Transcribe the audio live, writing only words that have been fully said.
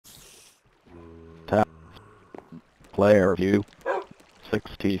Player view.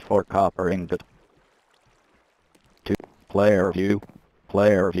 64 copper ingot. 2. Player view.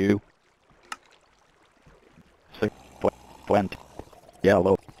 Player view. 6. 20.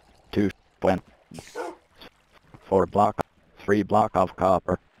 Yellow. 2. 20. 4 block. 3 block of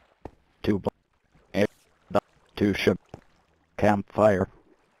copper. 2 block. 8. 2 sugar. Campfire.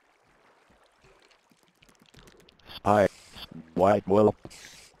 Spy. White wool.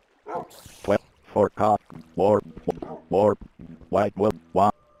 12. 4 cop. Warp. White wool.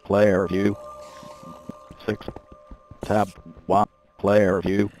 1. Player view. 6. Tab. 1. Player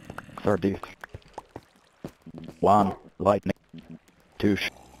view. 30. 1. Lightning. 2.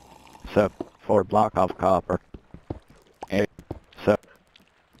 7. 4 block of copper. 8. 7.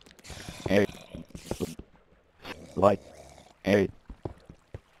 8. Light. 8.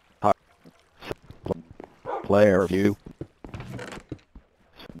 Player view.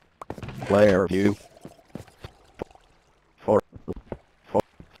 Player view. 4. 4.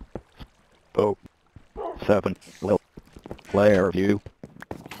 Oh. 7. Lil. Player view.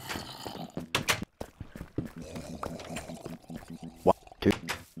 1. 2.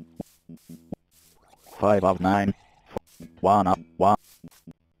 5 of 9. 1 of 1.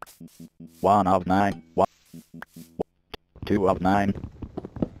 1 of 9. 1. 2 of 9.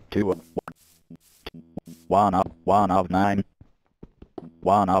 2 of 1 of 9.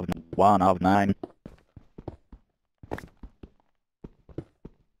 1 of 9.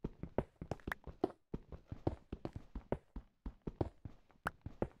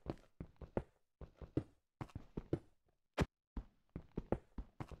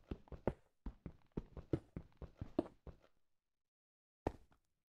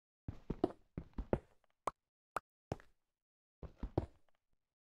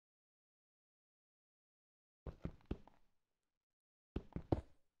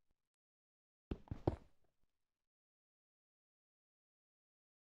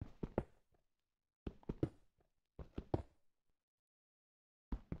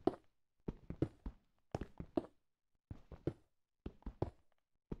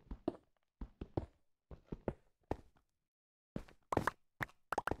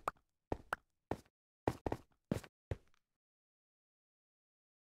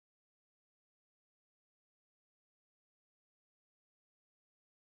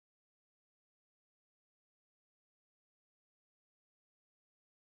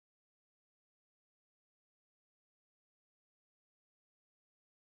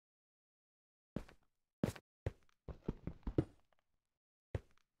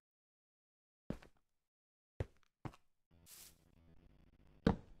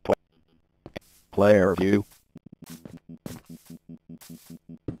 Player view.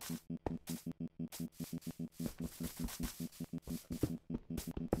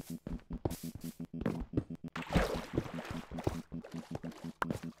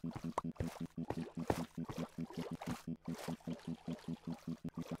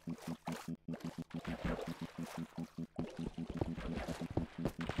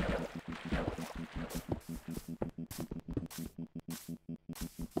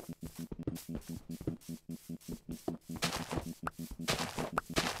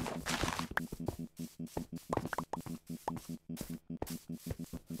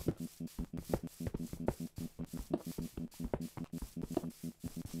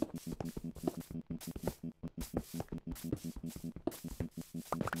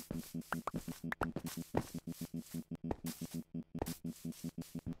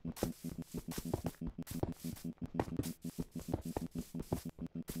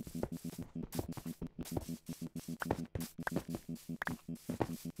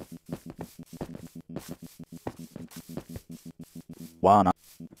 One.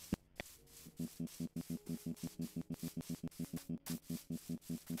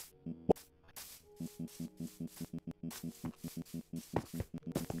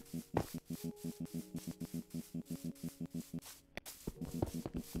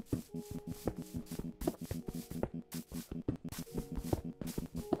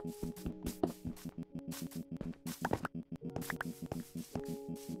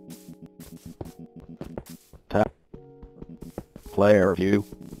 Tap. Player view.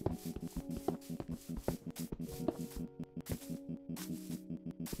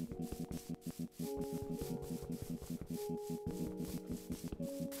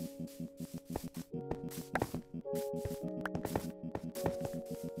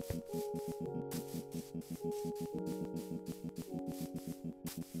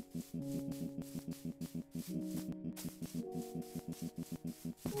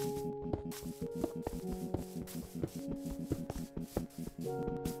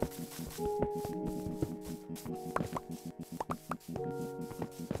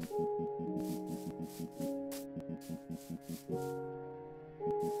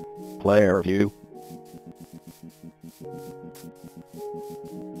 Player view.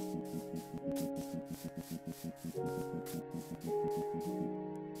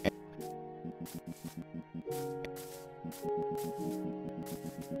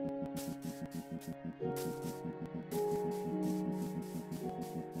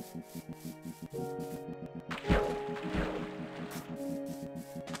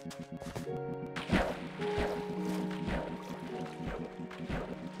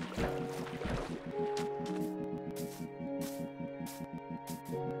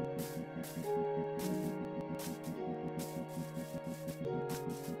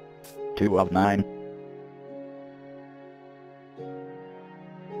 Two of 9.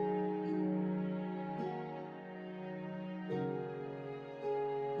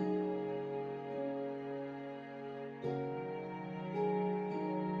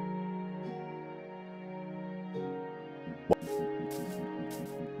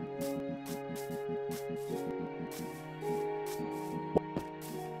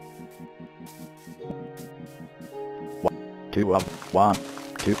 Two of 1.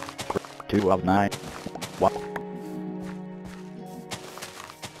 Two of 9. 1.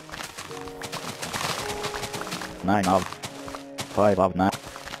 9 of 5 of 9.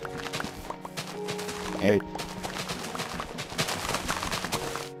 8.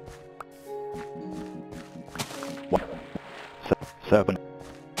 1. 7.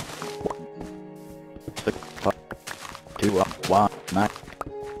 6. 5. 2 of 1. 9.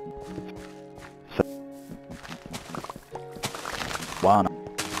 1.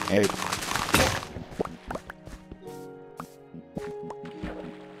 8.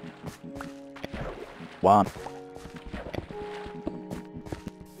 1.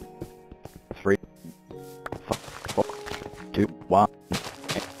 3. 4. 2. 1.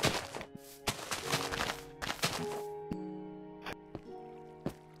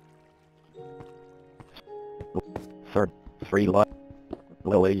 3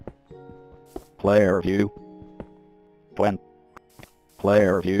 Lily. Player view. 20.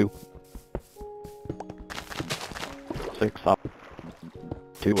 Player view. 6 up.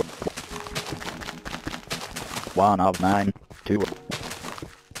 2. 1 of 9. 2. 1.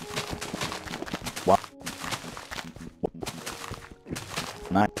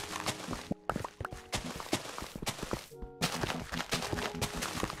 9.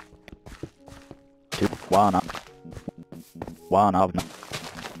 2. 1 of 1 of 9.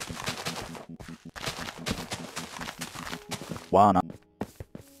 1 of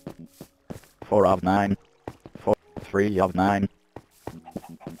 4 of 9. 4. 3 of 9.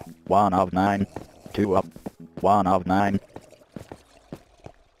 1 of 9. 2 of 1 of 9.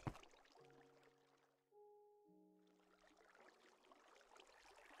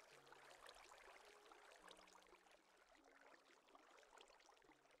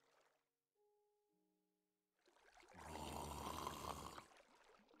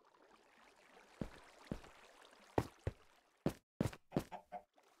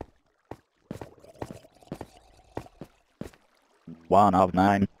 One of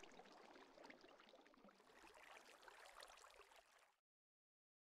 9.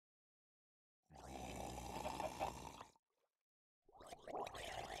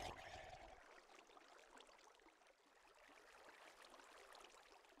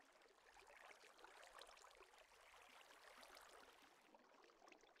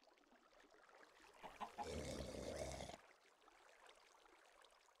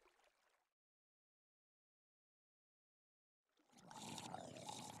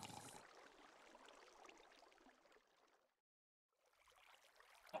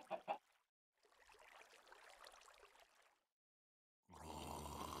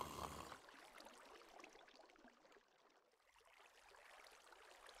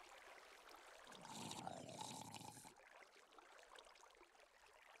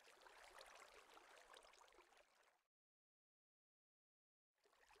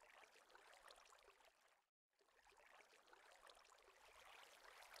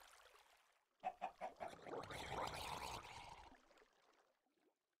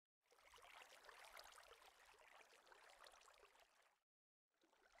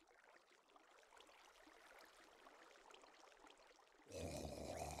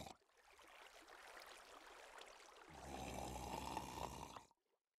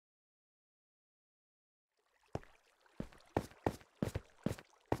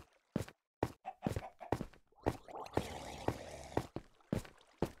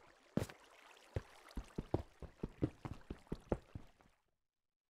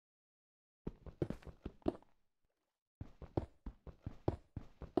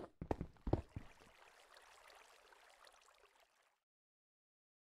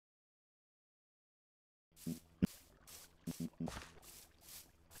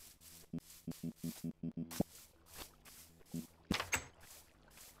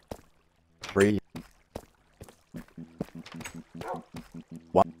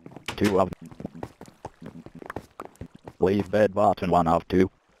 Leave bed button 1 of 2.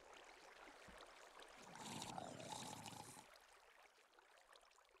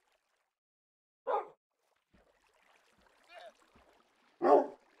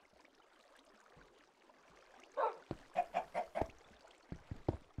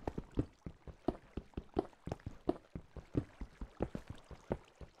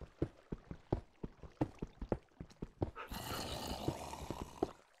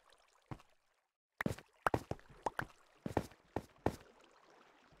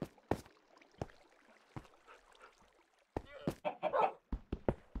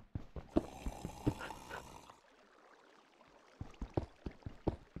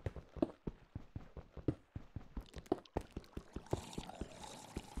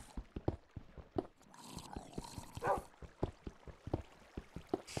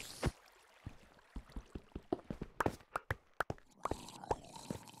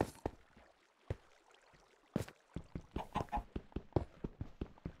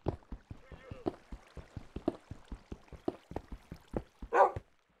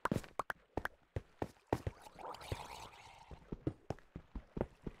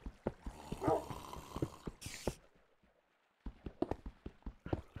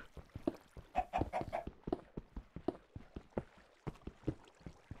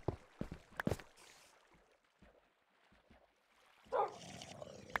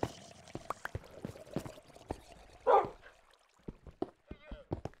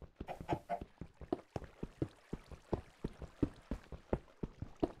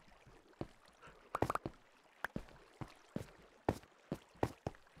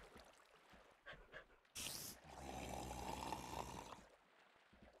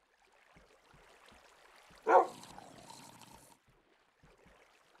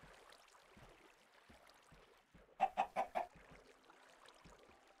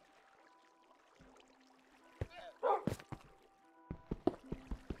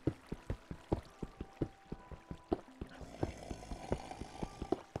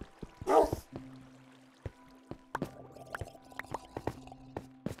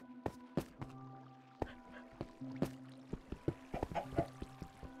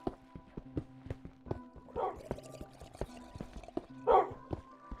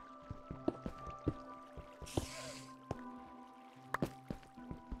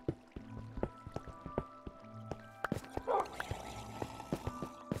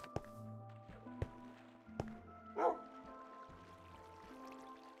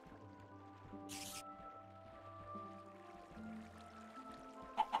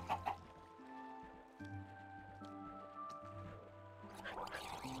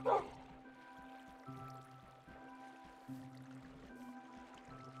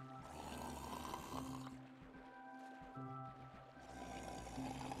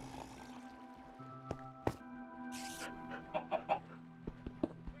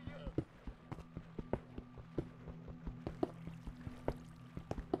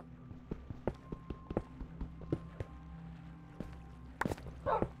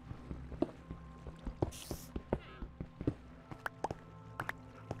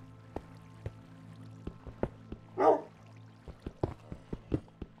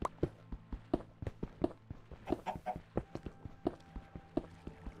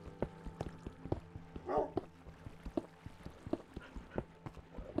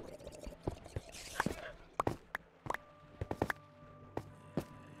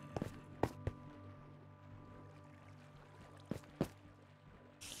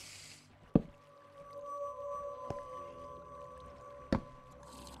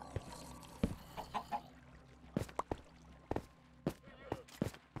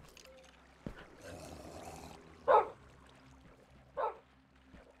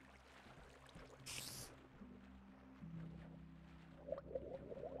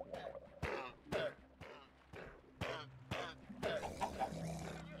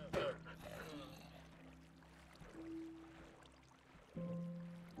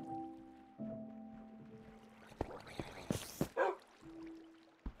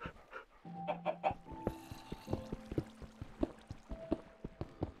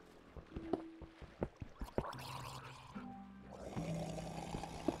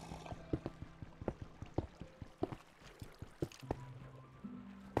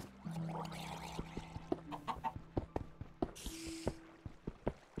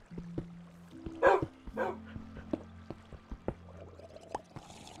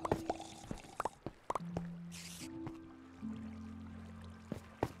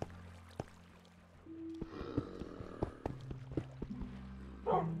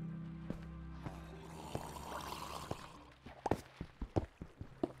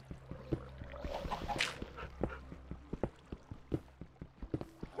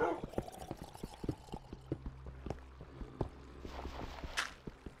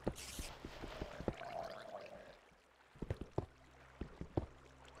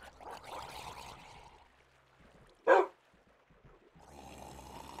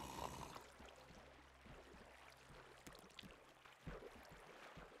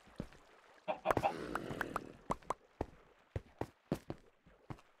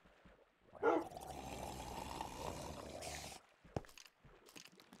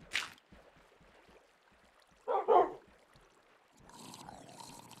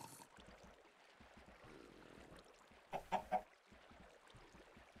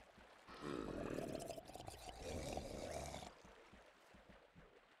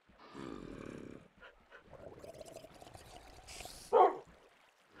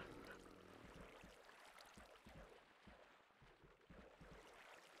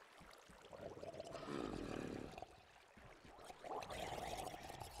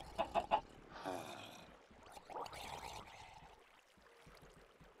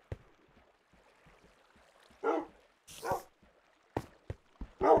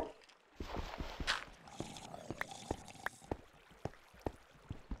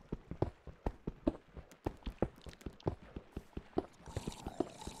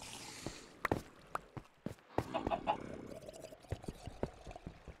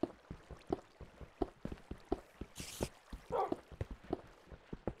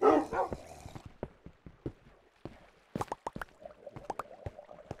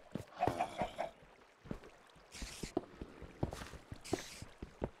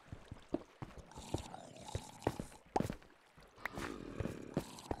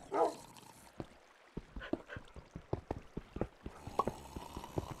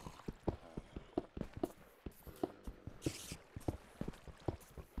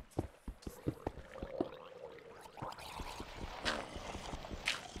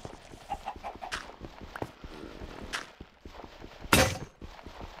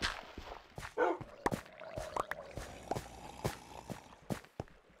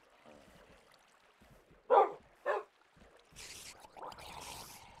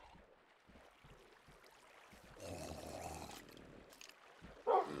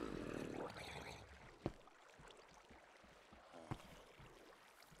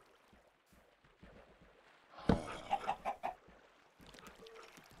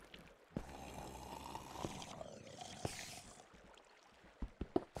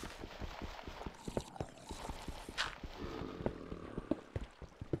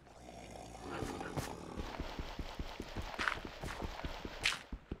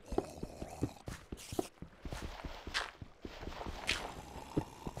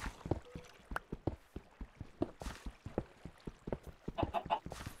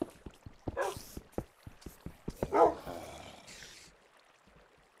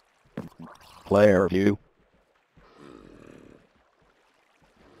 Player view.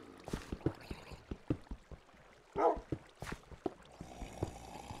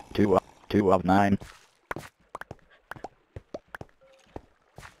 2 of 9.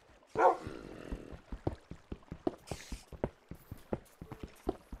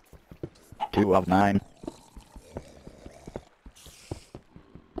 2 of 9.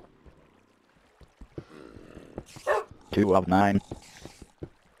 2 of 9.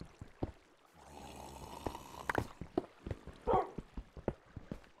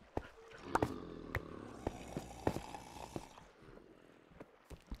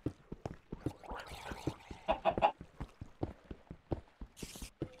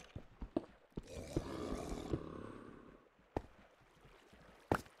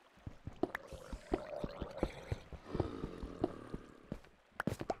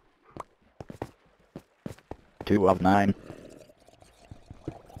 2 of 9.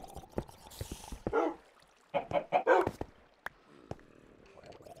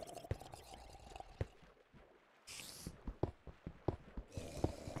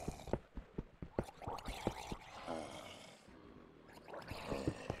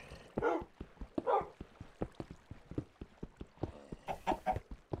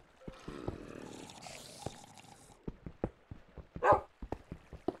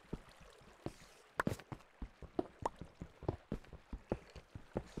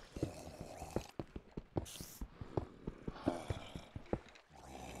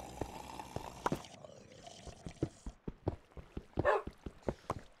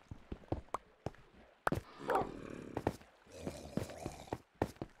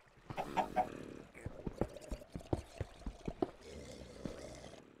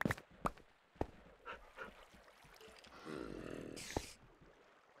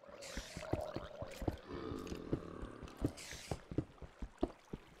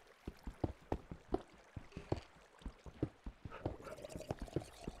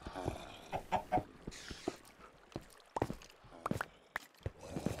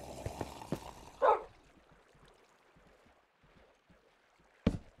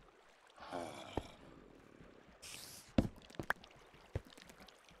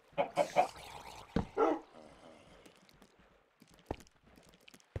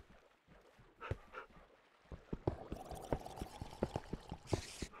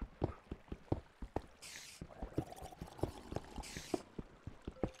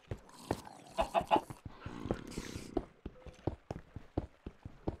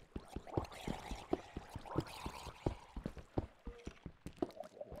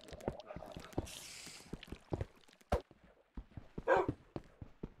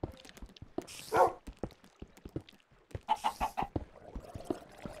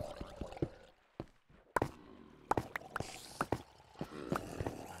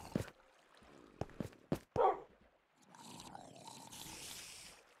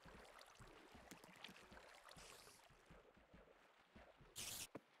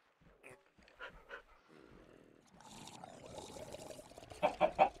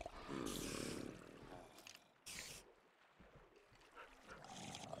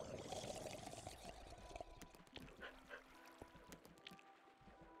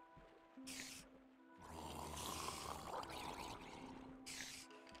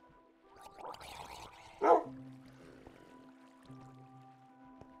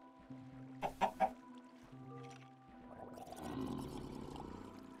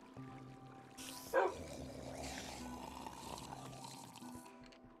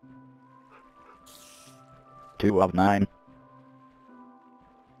 2 of 9.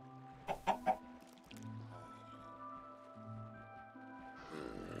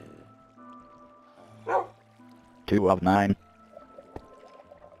 2 of 9.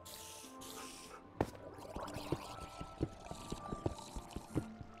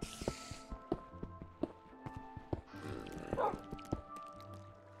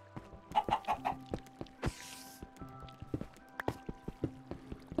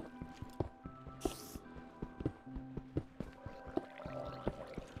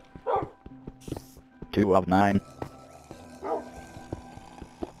 2 of 9.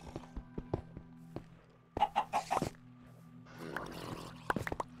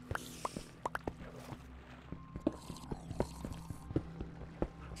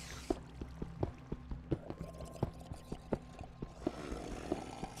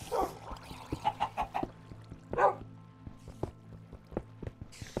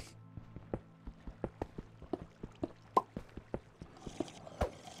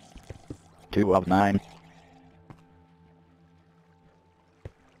 2 of 9.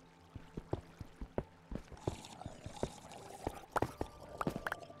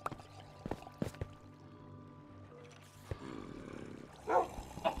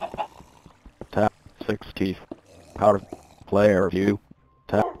 60. Card. Player view.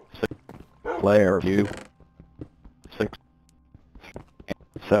 Tap. Player view. 6.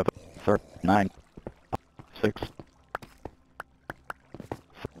 7. 9. 6.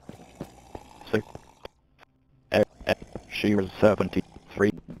 6. Shears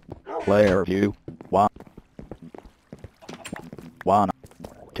 73. Player view. 1. 1.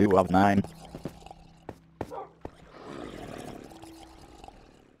 2 of 9.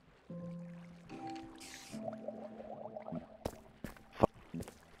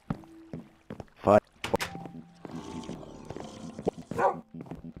 5.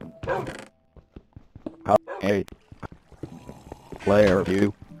 8. Player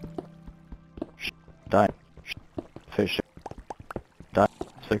view. Die. Fish. Die.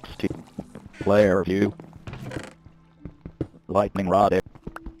 60. Player view. Lightning rod.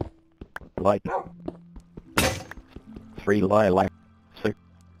 Light. 3 lilac. 6.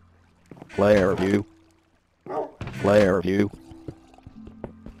 Player view. Player view.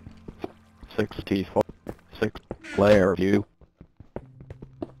 64. 6. Player view.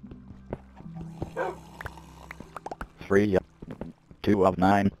 3. 2 of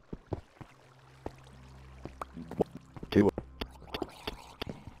 9. 2.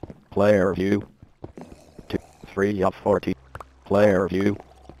 Player view. 2. 3 of 40. Player view.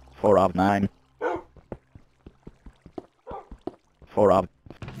 4 of 9. 4 of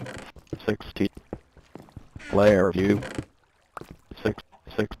 60. Player view. 6.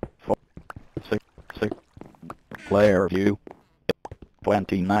 6. 4. 6. 6. Player view.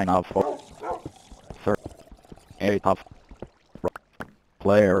 29 of 4. 8 of.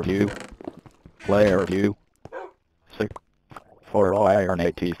 Player view. Player view. 6. 4 iron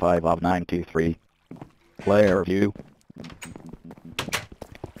 85 of 93. Player view.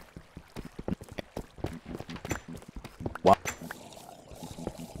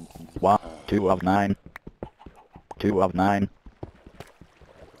 1. 2 of 9. 2 of 9.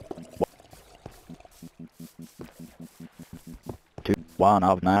 2. 1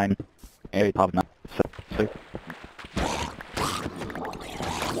 of 9. 8 of 9. 6.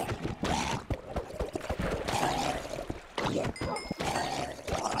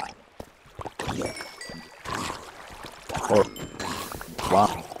 4.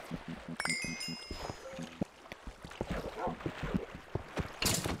 1.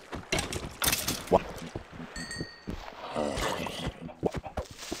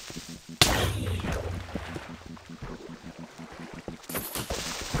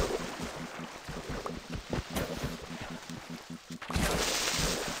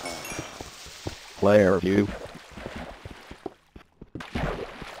 Player view.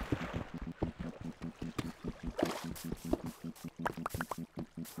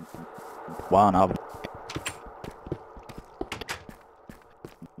 1 of.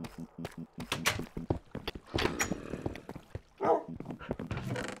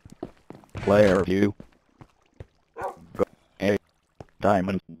 Player view. 8.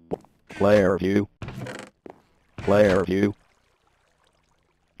 Diamond. Player view. Player view.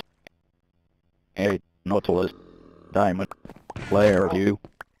 8. Nautilus. Diamond. Player view.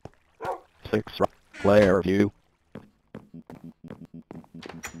 6. Player view.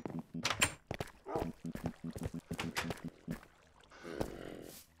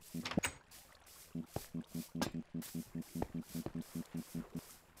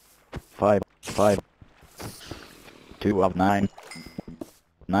 5. 5. 2 of 9.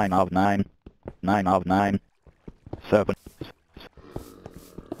 9 of 9. 9 of 9. 7.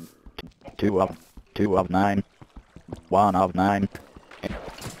 2 of 9. 1 of 9.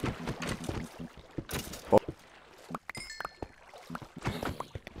 4.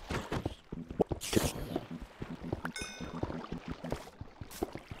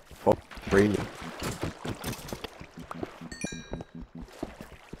 4. 3.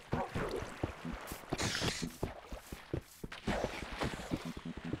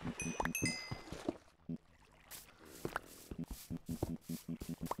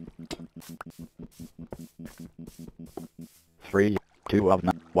 3. 2 of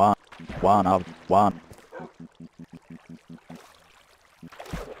 9. 1. 1 of 1.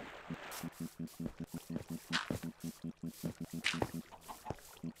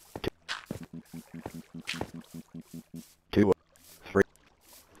 2. 3.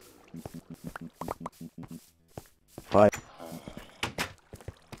 5.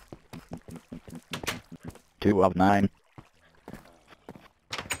 2 of 9. 2.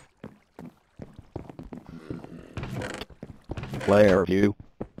 Player view.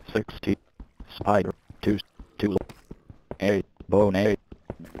 60. Spider. 2. 2. 8. Bone 8.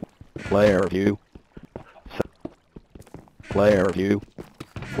 Player view. 7. Player view.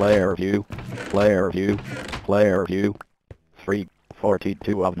 Player view. Player view. Player view. 3.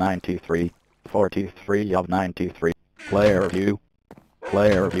 42 of 93. 43 of 93. Player view.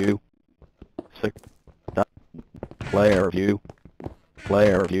 Player view. 6. Player view.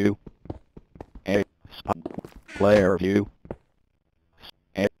 Player view. A. Player view.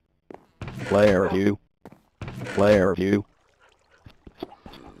 A. Player view. Player view.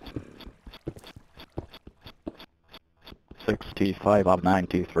 65 of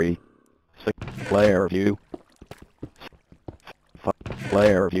 93. 6. Player view.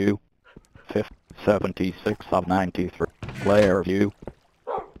 Player view. 5. 76 of 93. Player view.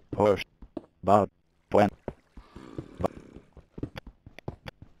 Push. About 20.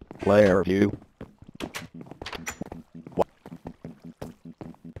 Player view.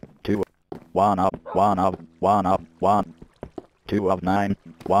 2. 1 up. 1 up. 1 up. 1. 2 of 9.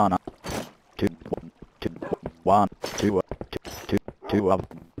 1 up. 2. 2. 1. 2 up. 2. 2 of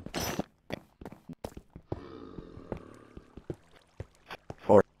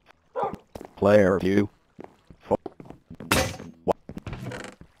 4. Player view. 4. 1.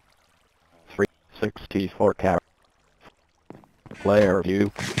 3. 64 carat. Player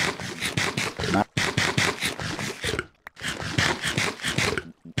view. 9.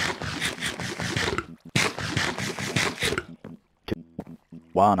 2.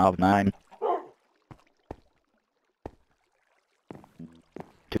 1 of 9.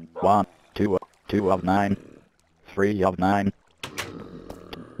 2. 1. 2. 2 of 9. 3 of 9.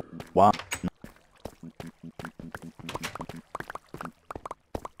 1.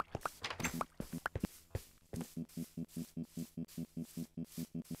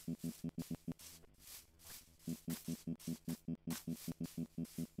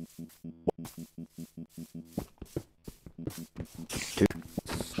 2.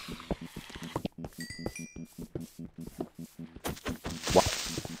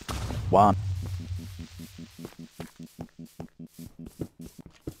 1.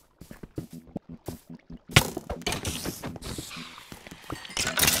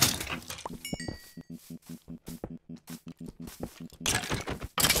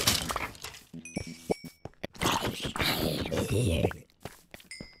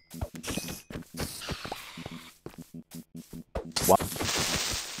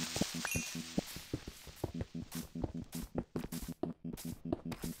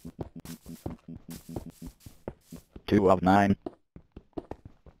 2 of 9.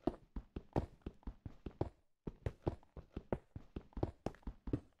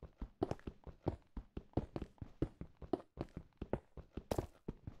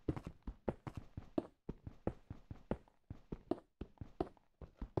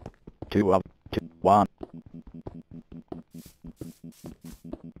 2 of 2. 1.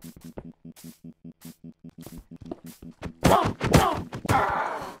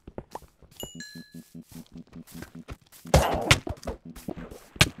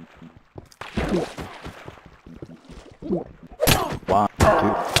 1.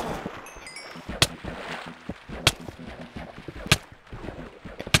 2.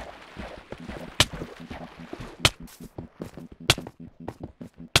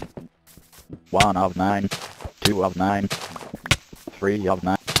 1 of 9. 2 of 9. 3 of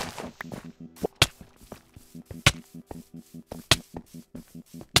 9.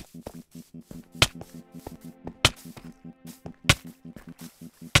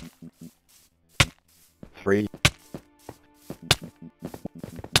 3.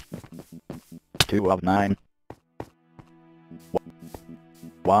 2 of 9.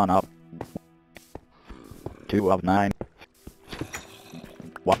 1 up. 2 of 9.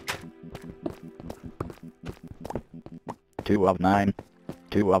 1. 2 of 9.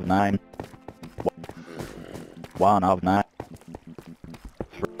 2 of 9. 1 of 9.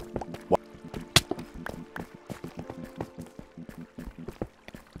 3. 1.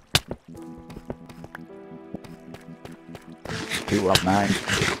 2 of 9.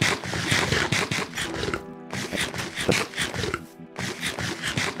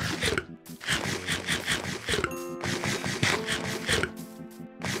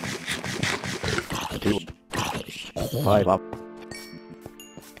 2. 5 up.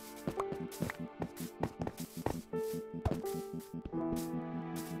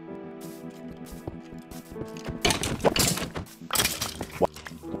 1.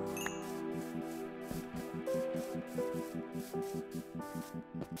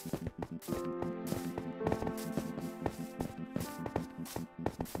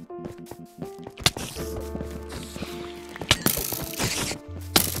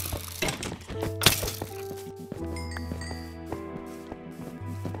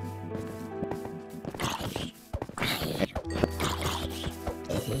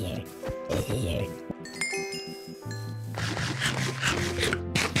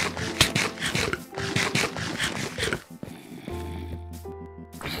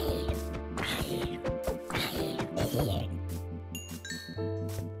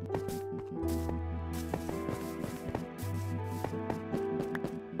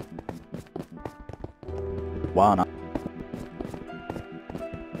 One up.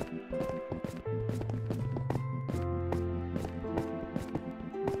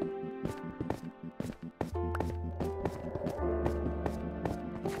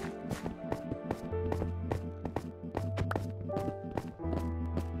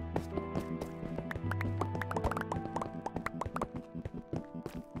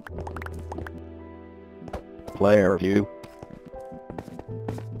 Player view.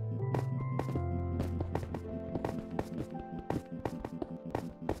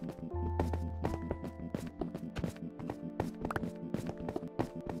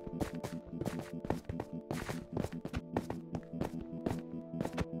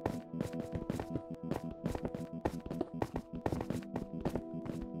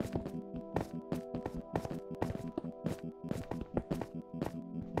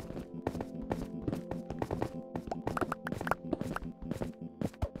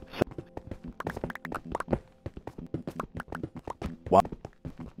 One.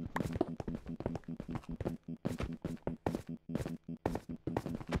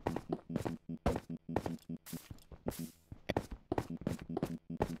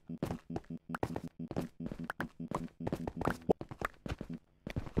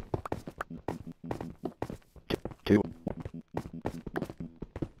 Two.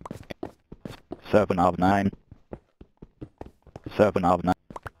 7 of 9. 7 of 9.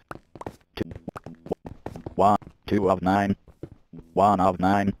 2. 1. 2 of 9. 1 of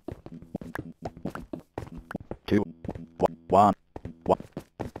 9. 2. 1. 1.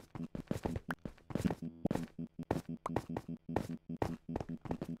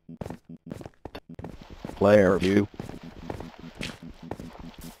 Player view.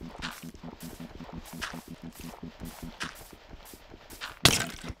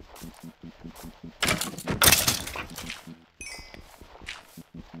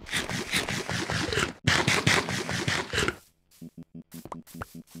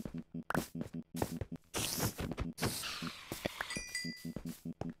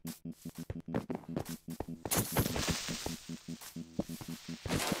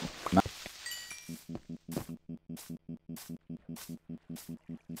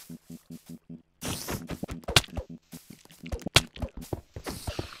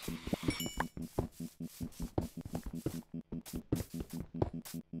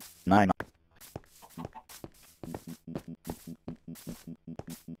 Nine.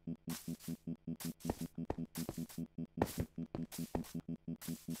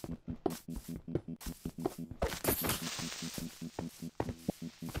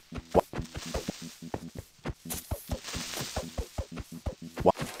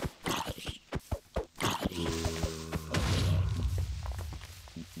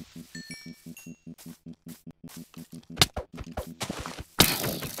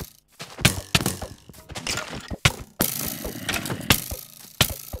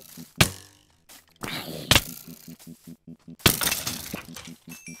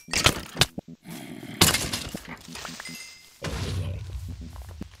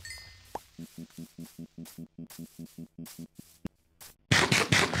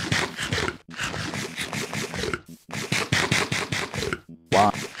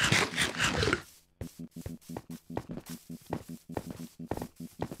 One.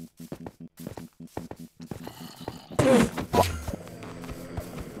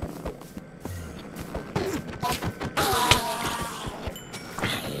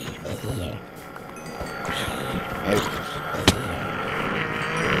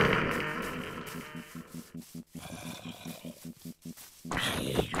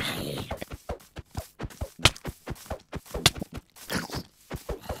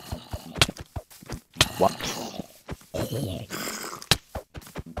 One.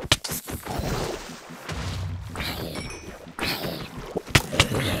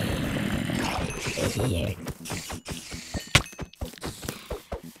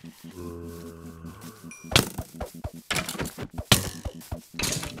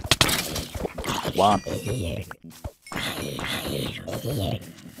 One.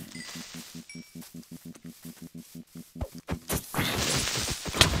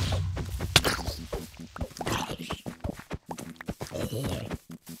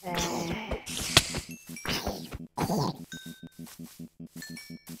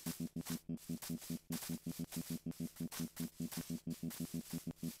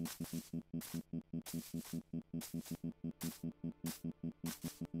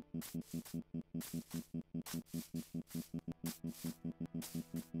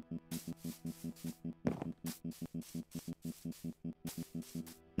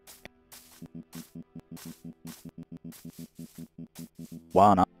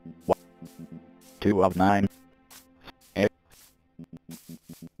 1 of 2 of 9. 8.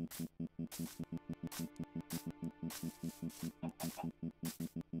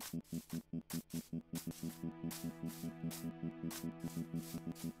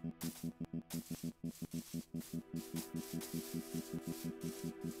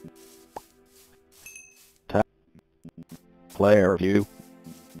 10. Player view.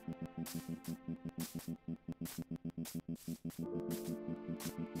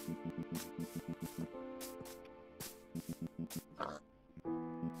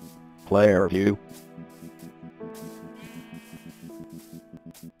 Player view.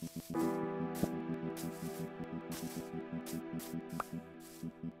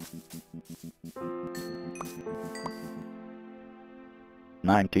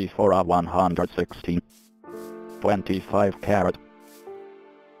 $94 of 116. 25 carat.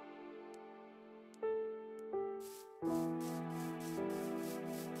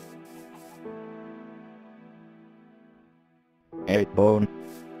 Eight bone.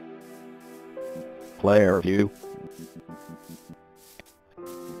 Player view.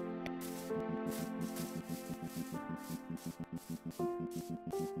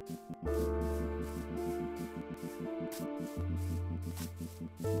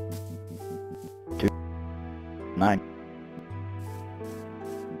 Two. 9.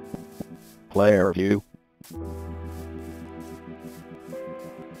 Player view.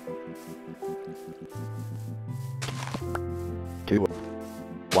 Two.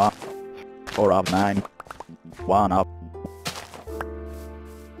 1. 4 of 9. 1 of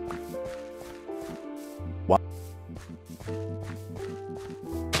 1.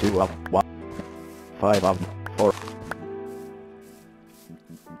 2 of 1. 5 of 4.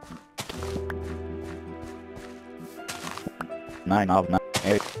 9 of 9.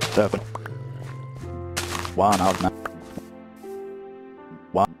 8. 7. 1 of 9.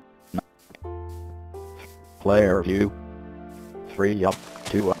 1. 9. Player view. 3 of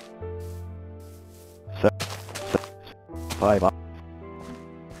 2 of 7. 5 of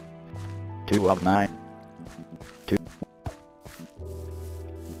 2 of 9. 2.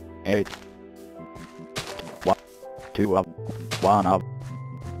 8. 1. 2 of 1 of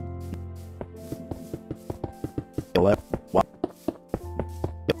 11. 1.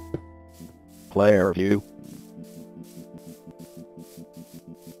 Player view.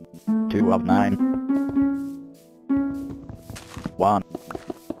 2 of 9. 1.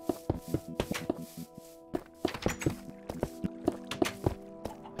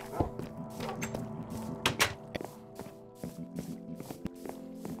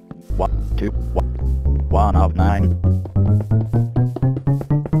 1, 2, 1 of 9.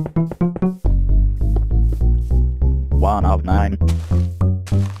 1 of 9.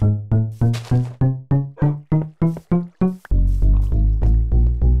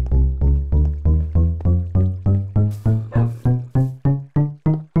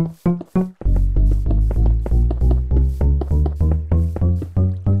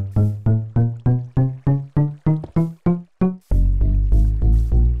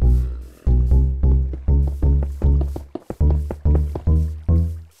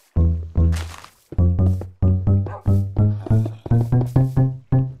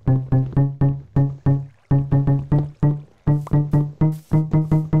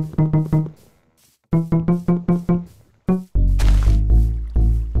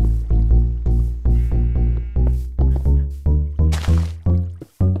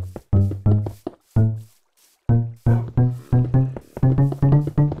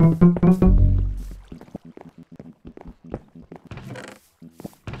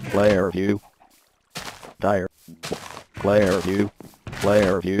 Player view. Tire. Player view.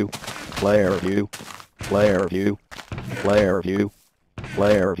 Player view. Player view. Player view. Player view.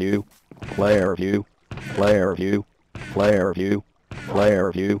 Player view. Player view. Player view. Player view.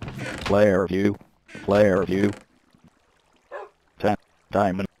 Player view. Player view. Player view. 10.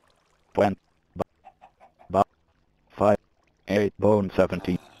 Diamond. 20. 5. 8 bone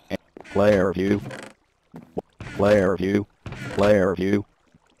 17. Player view. Player view. Player view.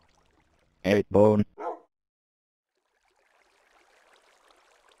 8 bone.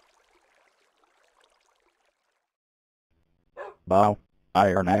 Bow.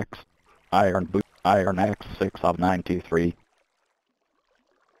 Iron X. Iron boot. Iron X 6 of 93.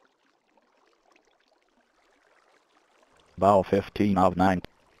 Bow 15 of 9.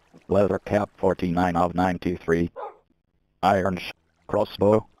 Leather cap 49 of 93. Iron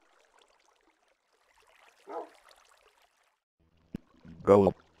crossbow.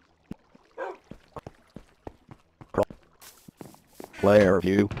 Gold. Player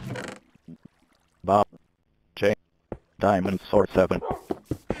view. Bow. Diamond sword 7.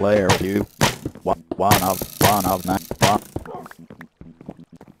 Player view. One of 9.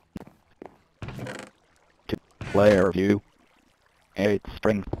 2. Player view. 8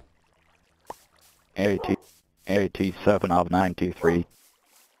 string. 87 of 93.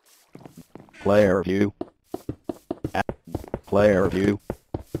 Player view. Player view.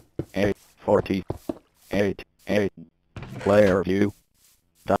 40. 8. Player view.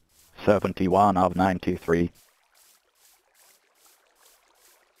 71 of 93.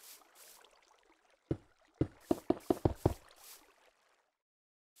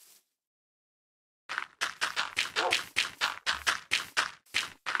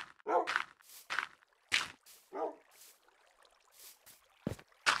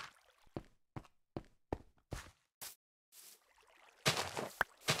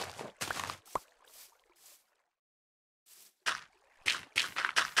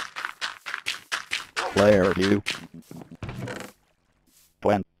 Player view.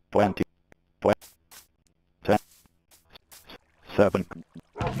 20, 10, 7.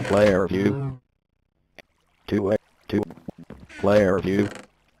 Player view. 2. Player view.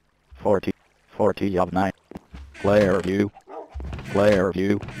 40 of 9. Player view. Player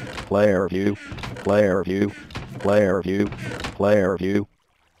view. Player view. Player view. Player view. Player view.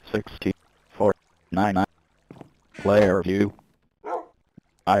 64 9. Player view.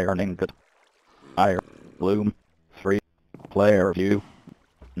 Iron ingot. Iron bloom. 3. Player view.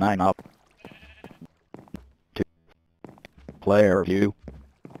 9 up. 2. Player view.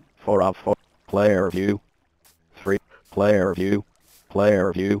 4 of 4. Player view. 3. Player view.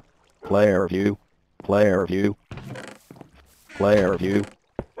 Player view. Player view. Player view. Player view.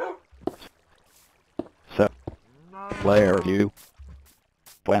 7. Player view.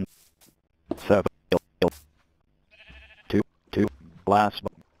 27. 2. Last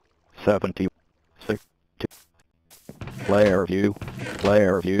 70. 6. 2. Player view.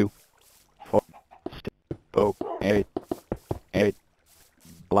 Player view. 4. Oh, 8.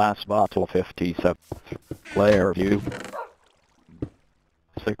 Glass bottle 57. Player view.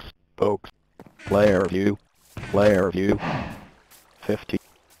 6. Oaks. Player view. Player view.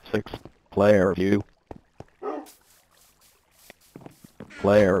 56. Player view.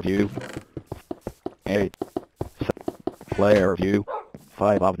 Player view. 8. Player view.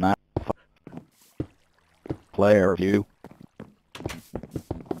 5 of 9. Player view.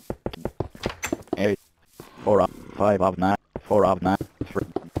 8. 4 of 5 of 9. 4 of 9. 3.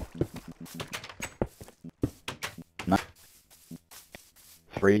 9.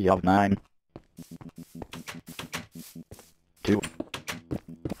 3 of 9. 2.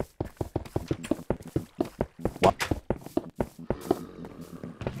 1.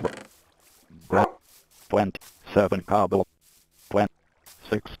 27 cobble.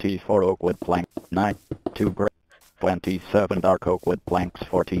 64 oak wood plank. 9. 2 gray. 27 dark oak wood planks.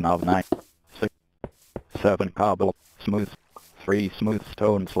 14 of 9. 6. 7 cobble. Smooth. 3 smooth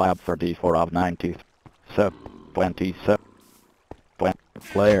stone slab. 34 of 90. 7. 27.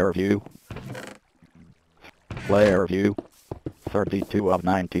 Player view. Player view. 32 of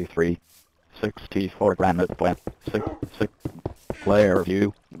 93. 64 granite. 6. Player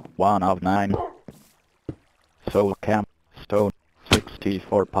view. 1 of 9. Soul camp. Stone.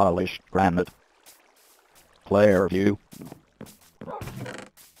 64 polished granite. Player view.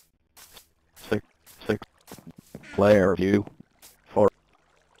 6. Player view. 4.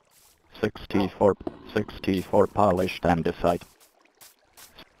 64 polished andesite.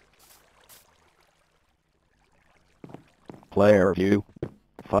 Player view.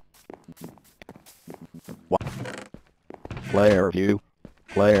 5. 1. Player view.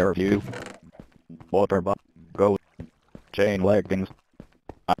 Player view. Water butt. Gold. Chain leggings.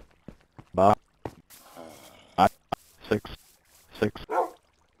 6.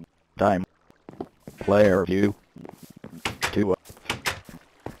 Time. Player view. 2.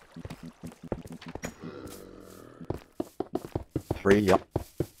 3 up.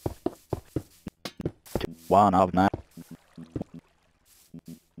 1 of 9.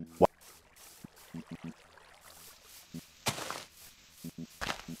 1.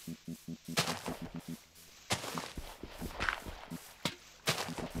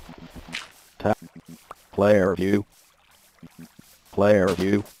 Tap. Player view. Player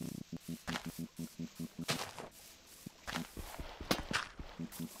view.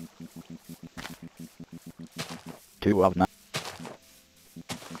 2 of 9.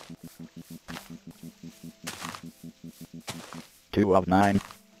 2 of 9.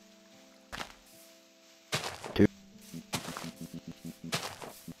 2.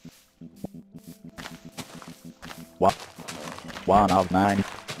 1 of 9.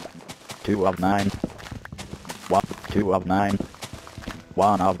 2 of 9. 1. 2 of 9,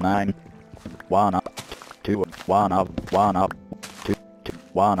 1 of 9, 1 of 2, 1 of 1 of 2,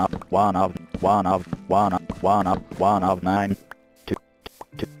 1 of 1 of 1 of 1 of 1 of 1 of 9, 2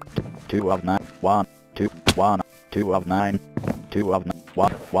 2 2 of 9, 1 2 1 2 of 9, 2 of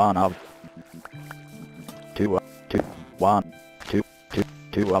 1 1 of 2 2 1 2 2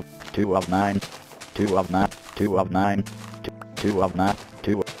 2 of 2 of 9, 2 of 9 2 of 9 2 of 9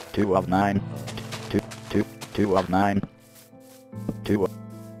 2 2 of 9 2 2 2 of 9 2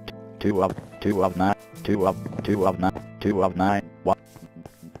 2 of 2 of 9 2 of 2 of 9 2 of 9 1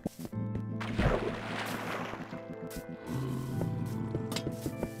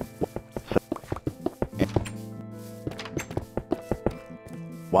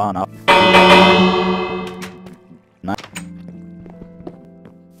 1 up 9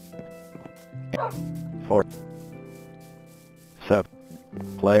 4 7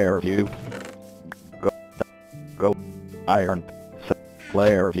 player view go iron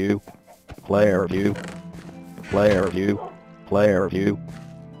player view player view player view player view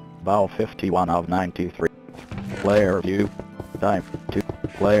bow 51 of 93 player view time 2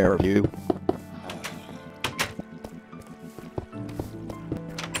 player view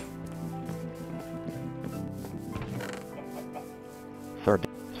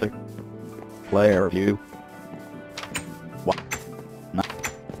 36 player view 1 9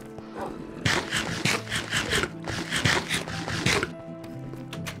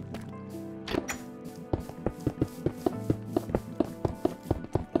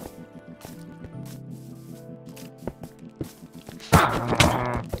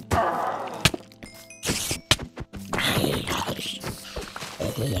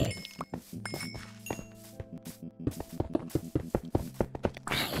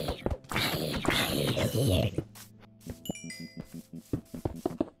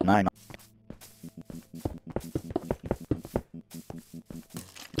 9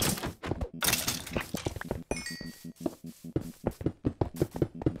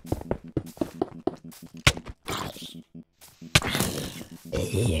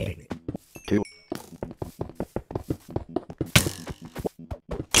 2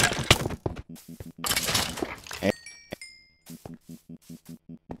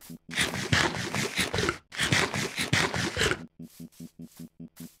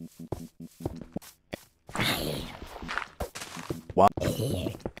 1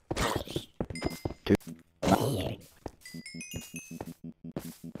 2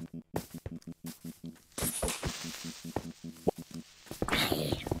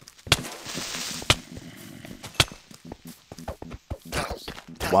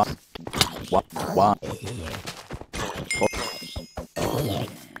 1 1 1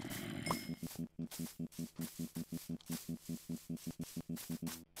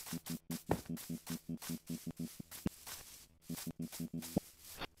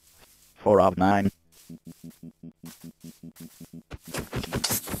 4 of 9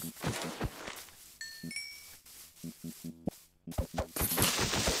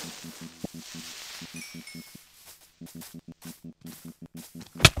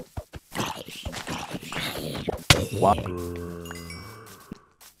 1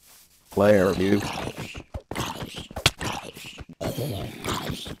 player view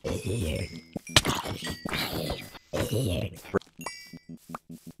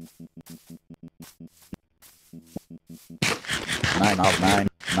 9 of 9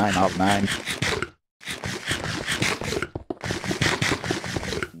 9 of 9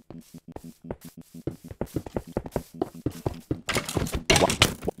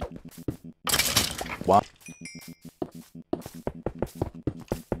 1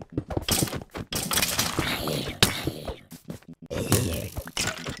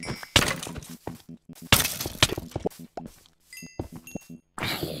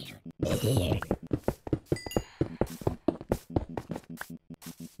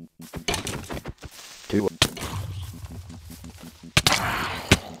 2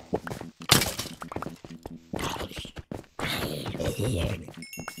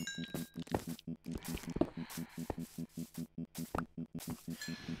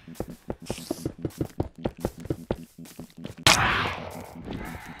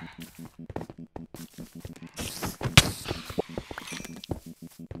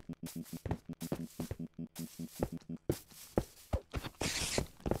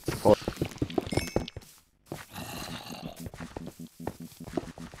 4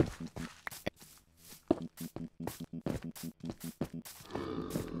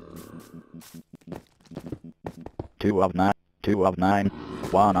 2 of 9 2 of 9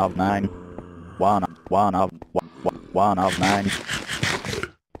 1 of 9 1 of 1 of 9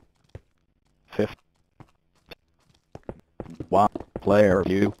 5 1. Player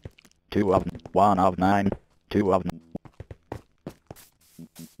view. 2 of 1 of 9. 2 of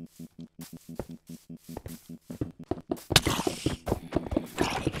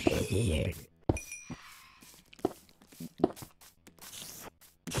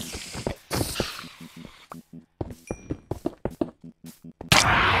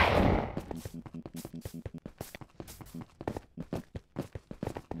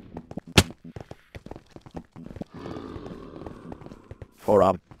 4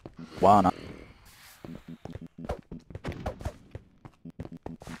 of 1 of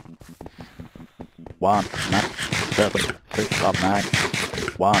 1 9 7 6 of 9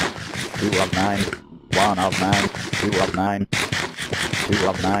 1 2 of 9 1 of 9 2 of 9 2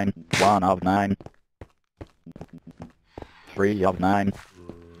 of 9 1 of 9 3 of 9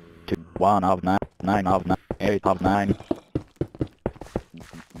 2 1 of 9 9 of 9 8 of 9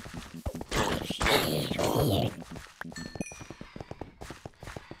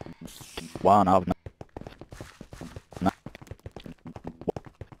 1 of 9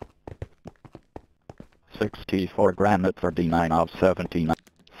 64 granite 39 of 79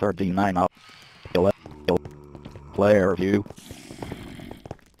 39 of 11 player view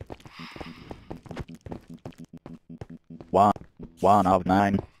 1 1 of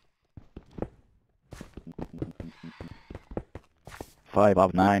 9 5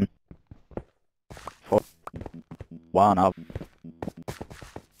 of 9 4 1 of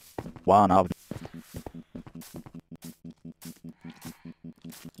 1 of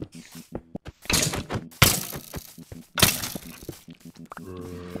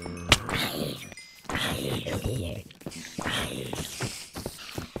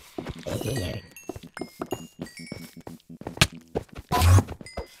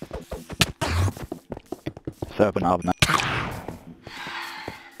 7 of 9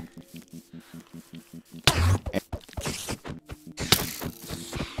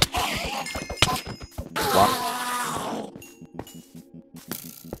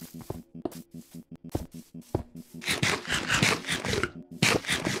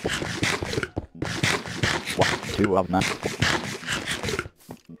 2 of 9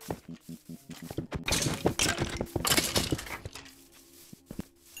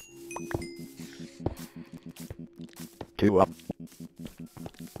 2 of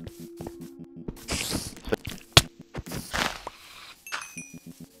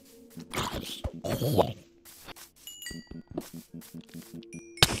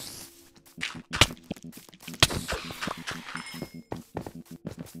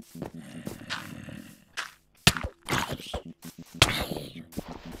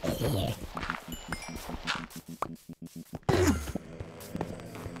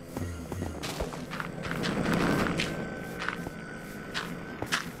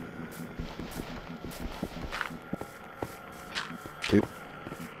 2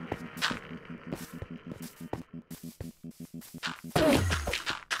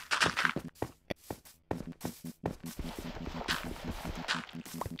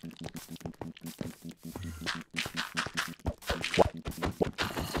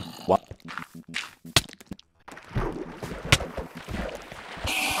 1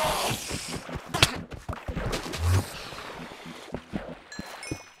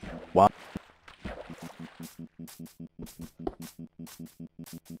 1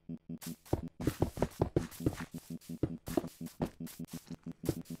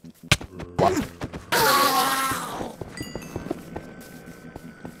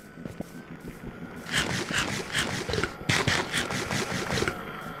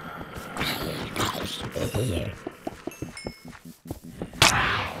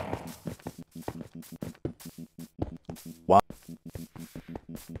 1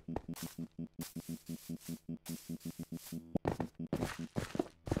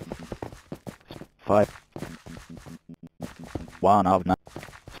 5 1 of 9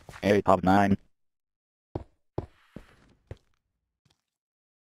 8 of 9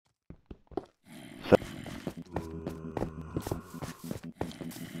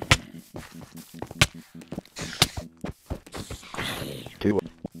 2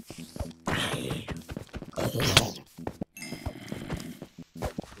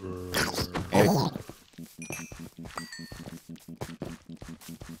 8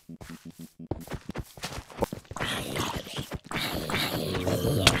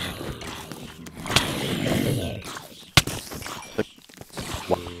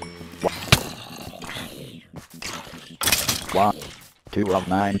 1 2 of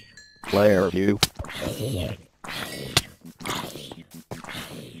 9 player view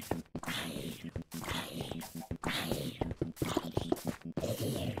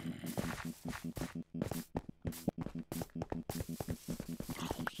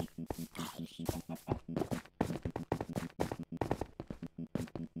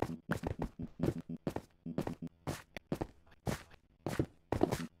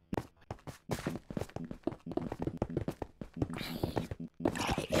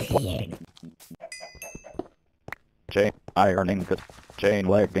Chain iron ingot, chain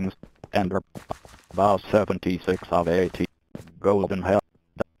leggings, ender. Bow 76 of 80. Golden hell.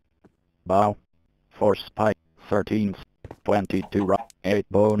 Bow. Force pipe, 13. 22 rock, 8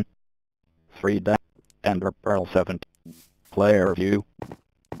 bone. 3 dash. Ender pearl 7. Player view.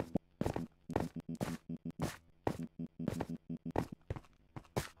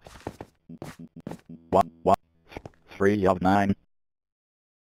 1, 1. 3 of 9.